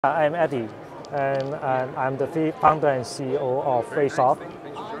I'm Eddie, and I'm the founder and CEO of Raysolve.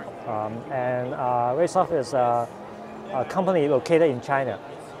 Raysolve is a company located in China,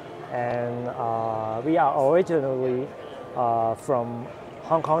 and we are originally from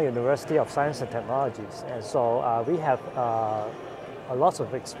Hong Kong University of Science and Technologies, and so we have a lot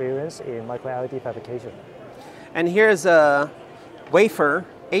of experience in microLED fabrication. And here's a wafer,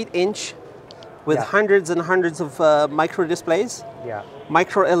 8-inch, with hundreds and hundreds of micro displays. Yeah.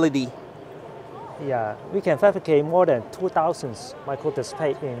 MicroLED. Yeah, we can fabricate more than 2,000 micro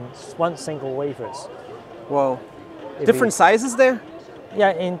display in one single wafers. Whoa. Different sizes there?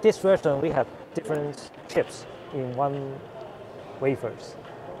 Yeah, in this version we have different chips in one wafers.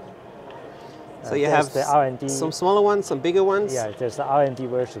 So you have the R&D, some smaller ones, some bigger ones? Yeah, there's the R&D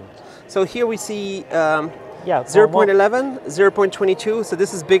version. So here we see 0.11, 0.22, so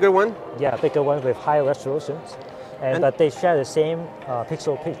this is bigger one? Yeah, bigger one with higher resolutions. But they share the same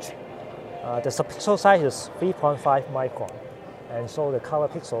pixel pitch. The subpixel size is 3.5 micron, and so the color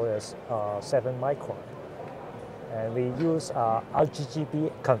pixel is 7 micron. And we use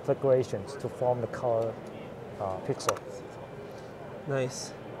RGB configurations to form the color pixel.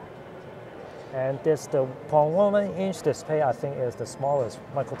 Nice. And this the 0.11-inch display, I think, is the smallest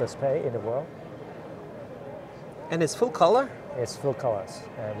micro display in the world. And it's full color? It's full colors,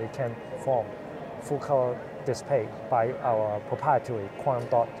 and we can form full color display by our proprietary quantum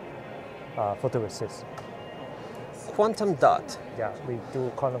dot photoresist. Quantum dot? Yeah, we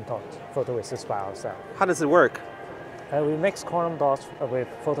do quantum dot photoresist by ourselves. How does it work? We mix quantum dots with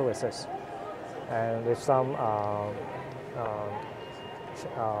photoresist and with some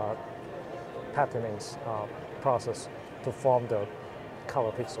patterning process to form the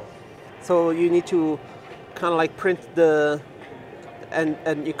color pixel. So you need to kind of like print the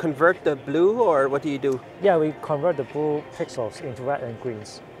and you convert the blue, or what do you do? Yeah, we convert the blue pixels into red and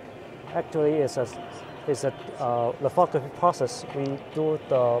greens. Actually, it's a lithography process. We do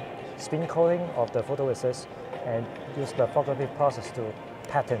the spin coating of the photoresist and use the lithography process to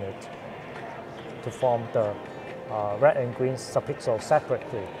pattern it to form the red and green subpixels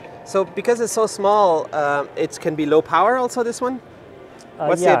separately. So because it's so small, it can be low power also, this one?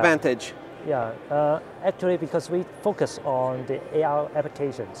 What's the advantage? Yeah, actually because we focus on the AR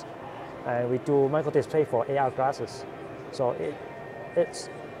applications, and we do micro display for AR glasses, so it's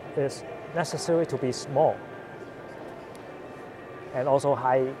necessary to be small and also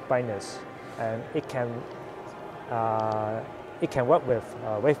high brightness, and it can work with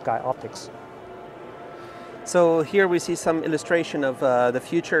waveguide optics. So here we see some illustration of the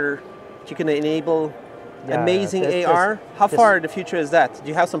future. You can enable amazing AR. How far in the future is that? Do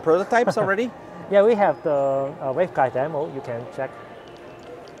you have some prototypes already? Yeah, we have the waveguide demo. You can check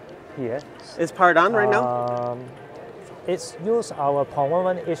here. It's powered on right now? It's used our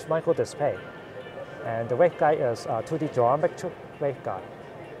 0.11-inch micro display, and the waveguide is 2D geometric waveguide.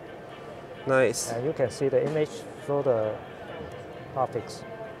 Nice. And you can see the image through the optics.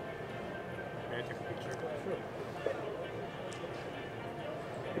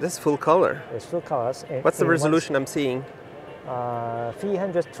 This is full color. It's full colors. What's the resolution I'm seeing?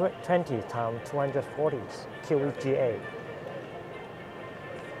 320 times 240 QVGA.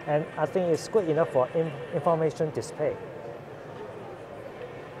 And I think it's good enough for information display.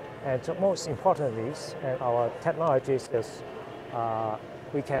 And most importantly, our technologies is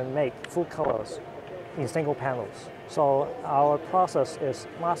we can make full colors in single panels. So our process is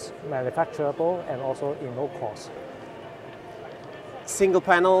mass manufacturable and also in low cost. Single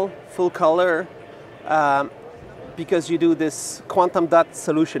panel, full color, because you do this quantum dot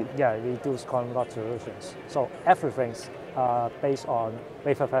solution. Yeah, we do quantum dot solutions. So everything's based on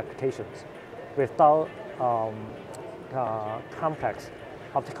wafer fabrications without complex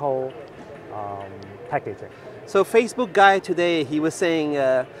optical packaging. So Facebook guy today, he was saying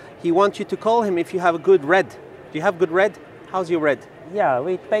he wants you to call him if you have a good red. Do you have good red? How's your red? Yeah,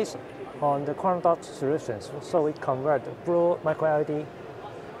 we base on the quantum dot solutions, so we convert blue microLED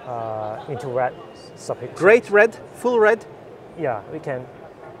into red subpixels. Great red, full red. Yeah, we can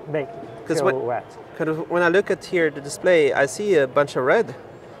make pure red. Because when I look at here the display, I see a bunch of red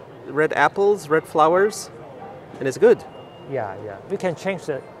apples, red flowers, and it's good. Yeah, yeah. We can change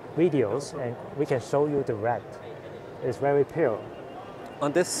the videos and we can show you the red. It's very pure.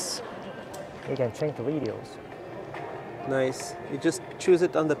 On this, you can change the videos. Nice. You just choose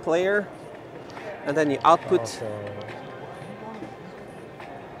it on the player, and then you output.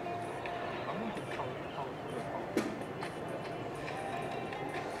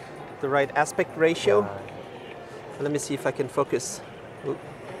 The right aspect ratio. Let me see if I can focus. Ooh.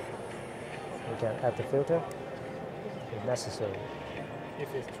 You can add the filter if necessary.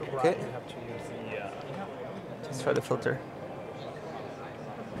 If it's too bright, Okay. you have to use the. Let's try the filter.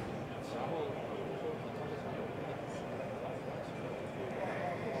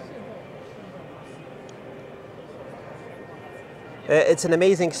 It's an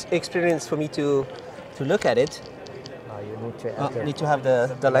amazing experience for me to look at it. You need to enter. Need to have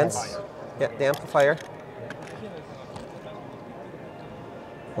the lens. Yeah, the amplifier.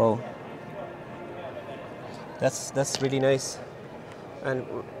 Whoa. That's really nice. And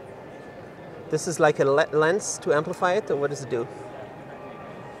this is like a lens to amplify it, or what does it do?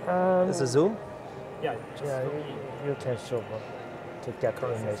 Is a zoom? Yeah, just Yeah, you can show to get the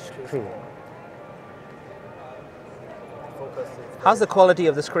image clear. focus. How's the quality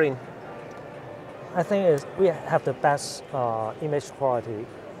of the screen? I think we have the best image quality.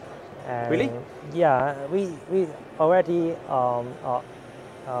 And Really? Yeah, we already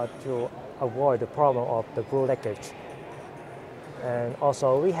to avoid the problem of the blue leakage. And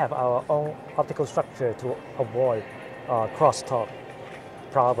also we have our own optical structure to avoid crosstalk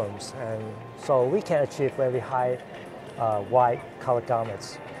problems. And so we can achieve very high wide color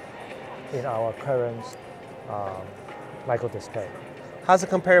gamuts in our current micro display. How's it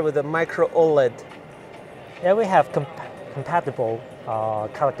compare with the micro OLED? Yeah, we have compatible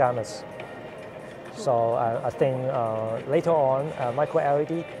color gamuts. So I think later on, micro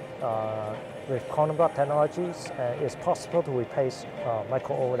LED with quantum dot technologies is possible to replace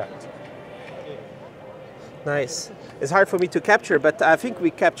micro OLED. Nice. It's hard for me to capture, but I think we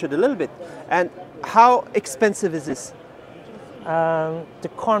captured a little bit. And how expensive is this? The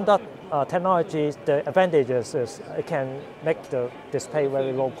quantum dot technology, the advantages is it can make the display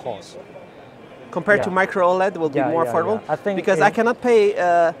very low cost. Compared to Yeah. micro OLED, will be Yeah, more yeah, affordable. yeah. I think because I cannot pay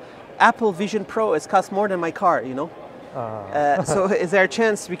Apple Vision Pro. It costs more than my car, you know. So is there a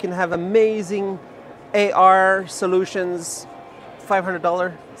chance we can have amazing AR solutions,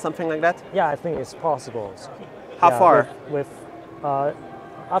 $500, something like that? Yeah, I think it's possible. How Yeah, far? With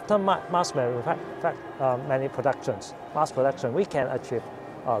after mass mass production, we can achieve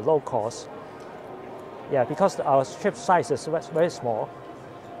low cost. Yeah, because our chip size is very small,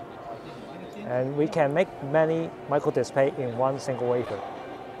 and we can make many micro display in one single wafer.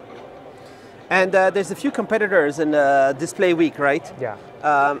 And there's a few competitors in Display Week, right? Yeah,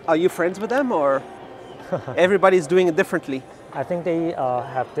 Are you friends with them, or everybody's doing it differently? I think they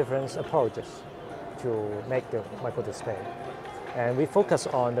have different approaches to make the micro display, and we focus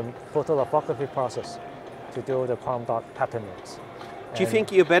on the photolithography process to do the quantum dot patterns. Do you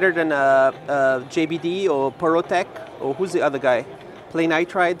think you're better than JBD or Porotech, or who's the other guy? Plain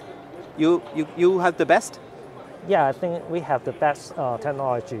Nitride? You have the best? Yeah, I think we have the best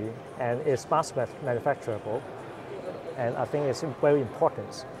technology, and it's mass manufacturable, and I think it's very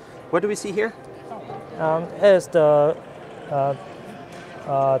important. What do we see here? Is the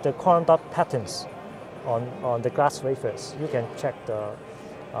quantum dot patterns on the glass wafers. You can check the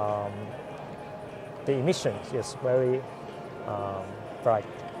emissions is very bright.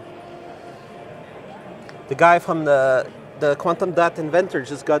 The guy from the quantum dot inventor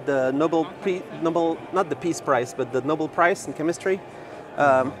just got the Nobel, not the Peace Prize, but the Nobel Prize in chemistry.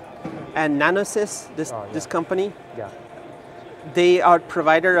 And Nanosys, this company, Yeah, they are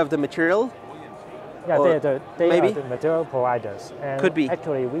provider of the material. yeah, Or they maybe? are the material providers. And Could be.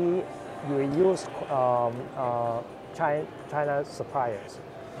 Actually, we use China suppliers.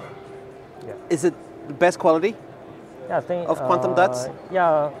 Yeah. Is it the best quality? Yeah, I think Of quantum dots?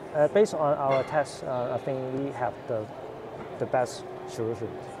 Yeah, based on our tests, I think we have the best solution.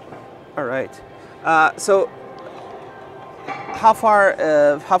 All right. So how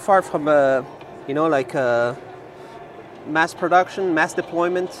far from mass production, mass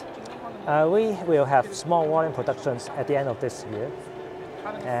deployment? We will have small volume productions at the end of this year,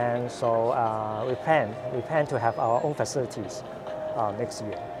 and so we plan to have our own facilities next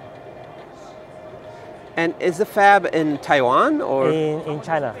year. And is the fab in Taiwan or In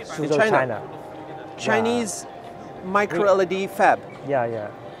China, Suzhou, China? China. Chinese micro LED fab? Yeah, yeah,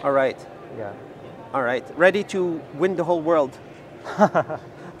 All right. yeah. All right. Ready to win the whole world?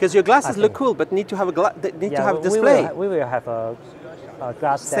 Because your glasses look think- cool, but need to have Yeah, a display. We will have a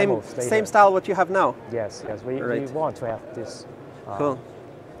glass demos later. Same style what you have now. Yes, yes. We Right. want to have this Cool.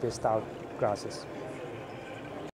 this style glasses.